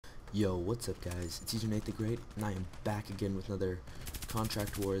Yo, what's up guys? It's Nate the Great, and I am back again with another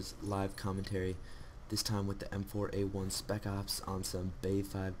Contract Wars live commentary, this time with the M4A1 Spec Ops on some Bay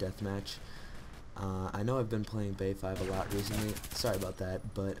 5 deathmatch. I know I've been playing Bay 5 a lot recently, sorry about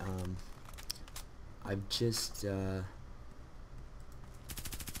that, but I've just, oh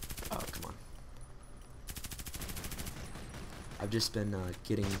come on. I've just been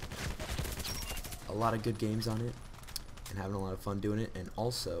getting a lot of good games on it, and having a lot of fun doing it, and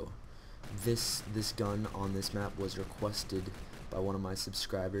also this gun on this map was requested by one of my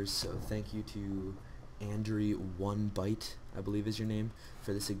subscribers, so thank you to Andrew1Bite, I believe is your name,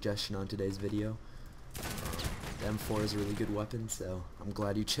 for the suggestion on today's video. The M4 is a really good weapon, so I'm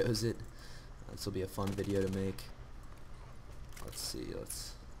glad you chose it. This will be a fun video to make. Let's see,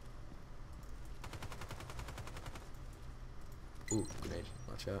 ooh, grenade,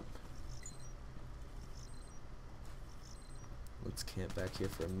 watch out. Let's camp back here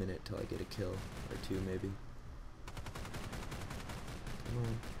for a minute till I get a kill, or two maybe.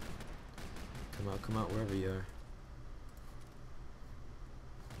 Come on. Come out wherever you are.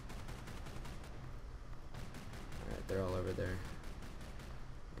 Alright, they're all over there.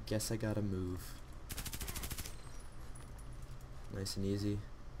 I guess I gotta move. Nice and easy.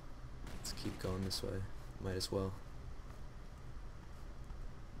 Let's keep going this way. Might as well.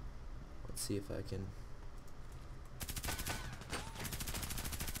 Let's see if I can.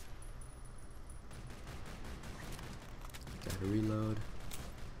 Gotta reload.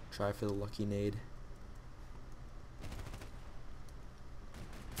 Try for the lucky nade.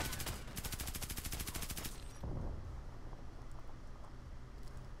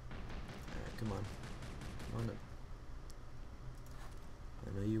 Alright, come on. Come on up.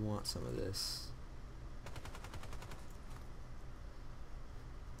 I know you want some of this.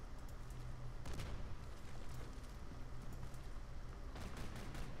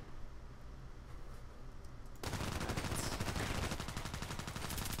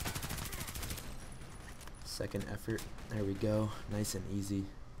 Second effort. There we go. Nice and easy.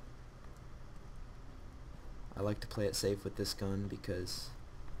 I like to play it safe with this gun because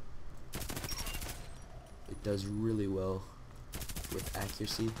it does really well with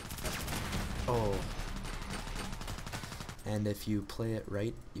accuracy. Oh. And if you play it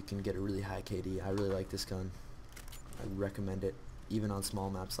right, you can get a really high KD. I really like this gun. I recommend it, even on small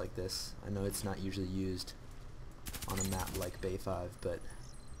maps like this. I know it's not usually used on a map like Bay 5, but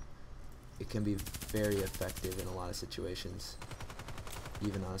it can be very effective in a lot of situations,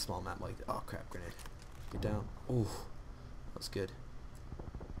 even on a small map like that. Oh crap, grenade. Get down. Ooh, that was good.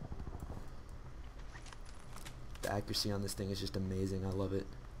 The accuracy on this thing is just amazing. I love it.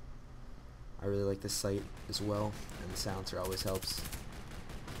 I really like the sight as well, and the silencer always helps.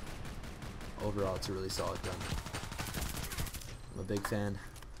 Overall, it's a really solid gun. I'm a big fan.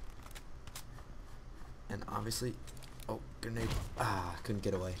 And obviously, oh, grenade. Ah, couldn't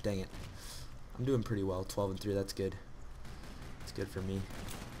get away. Dang it. I'm doing pretty well. 12 and 3. That's good. That's good for me.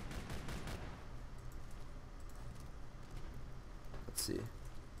 Let's see.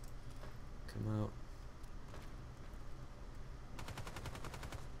 Come out.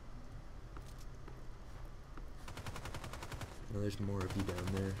 I know there's more of you down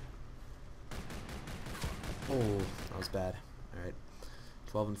there. Oh, that was bad. Alright.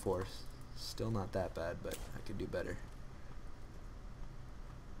 12 and 4. Still not that bad, but I could do better.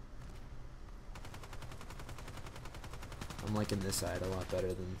 I'm liking this side a lot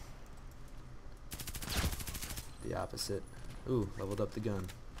better than the opposite. Ooh, leveled up the gun.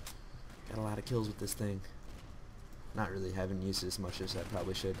 Got a lot of kills with this thing. Not really, haven't used it as much as I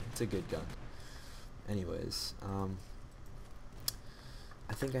probably should. It's a good gun. Anyways,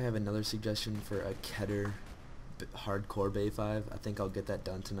 I think I have another suggestion for a Keter hardcore Bay 5. I think I'll get that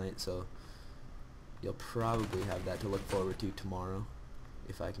done tonight, so you'll probably have that to look forward to tomorrow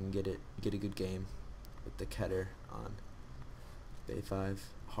if I can get a good game with the Keter on Bay 5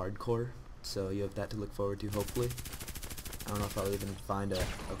 hardcore, so you have that to look forward to, hopefully. I don't know if I'll even find a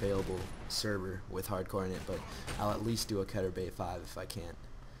available server with hardcore in it, but I'll at least do a Keter Bay 5 if I can't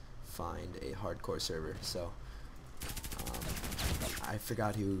find a hardcore server. So I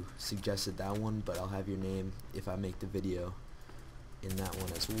forgot who suggested that one, but I'll have your name if I make the video in that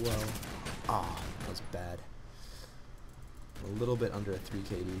one as well. Oh, that was bad. A little bit under a 3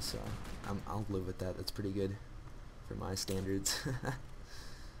 KD, so I'll live with that. That's pretty good for my standards.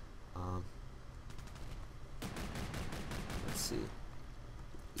 Let's see.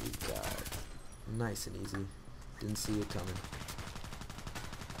 We've got nice and easy. Didn't see it coming.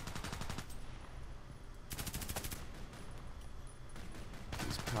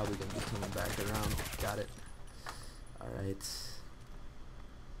 He's probably gonna be coming back around. Got it. Alright.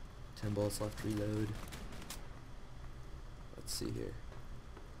 10 bullets left, reload. Let's see here.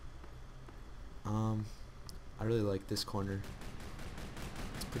 I really like this corner.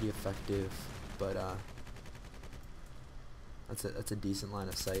 It's pretty effective, but that's a decent line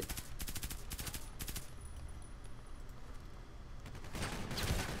of sight.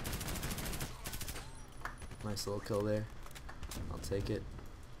 Nice little kill there. I'll take it.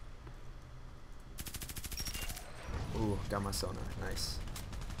 Ooh, got my sonar. Nice.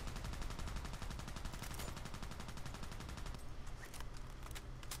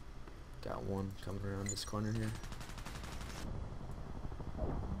 Got one coming around this corner here.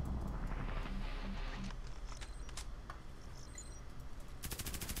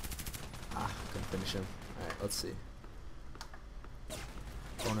 Ah, couldn't finish him. Alright, let's see.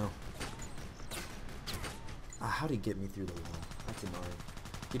 Oh no. Ah, how'd he get me through the wall? That's annoying.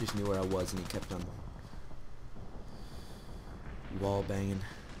 He just knew where I was and he kept on wall banging.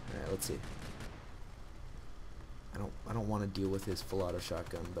 Alright, let's see. I don't want to deal with his full auto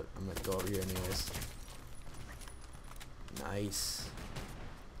shotgun, but I'm gonna go over here anyways. Nice.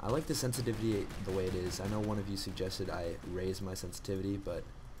 I like the sensitivity the way it is. I know one of you suggested I raise my sensitivity, but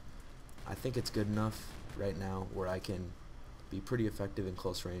I think it's good enough right now where I can be pretty effective in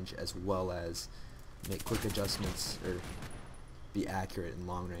close range as well as make quick adjustments or be accurate in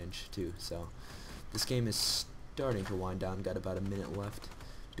long range too. So this game is starting to wind down. Got about a minute left.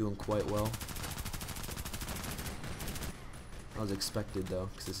 Doing quite well. I was expected though,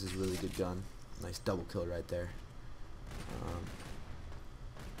 because this is a really good gun. Nice double kill right there.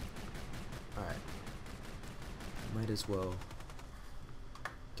 Alright. Might as well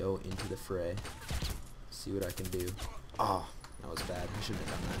go into the fray. See what I can do. Oh, that was bad. I shouldn't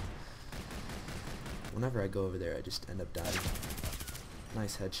have done that. Whenever I go over there, I just end up dying.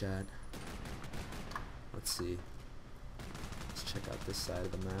 Nice headshot. Let's see. Let's check out this side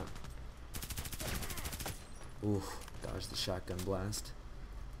of the map. Ooh, dodged the shotgun blast.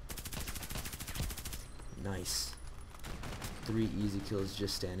 Nice. 3 easy kills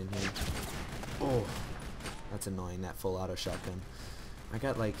just standing here. Oh, that's annoying, that full auto shotgun. I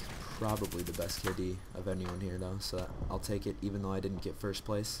got like probably the best KD of anyone here though, so I'll take it even though I didn't get first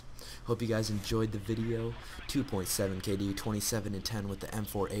place. Hope you guys enjoyed the video. 2.7 KD, 27 and 10 with the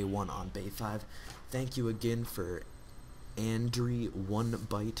M4A1 on Bay 5. Thank you again for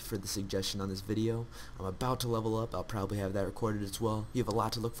Andry1Byte for the suggestion on this video. I'm about to level up. I'll probably have that recorded as well. You have a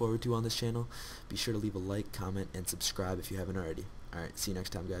lot to look forward to on this channel. Be sure to leave a like, comment, and subscribe if you haven't already. Alright, see you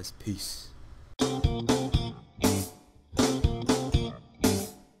next time guys. Peace.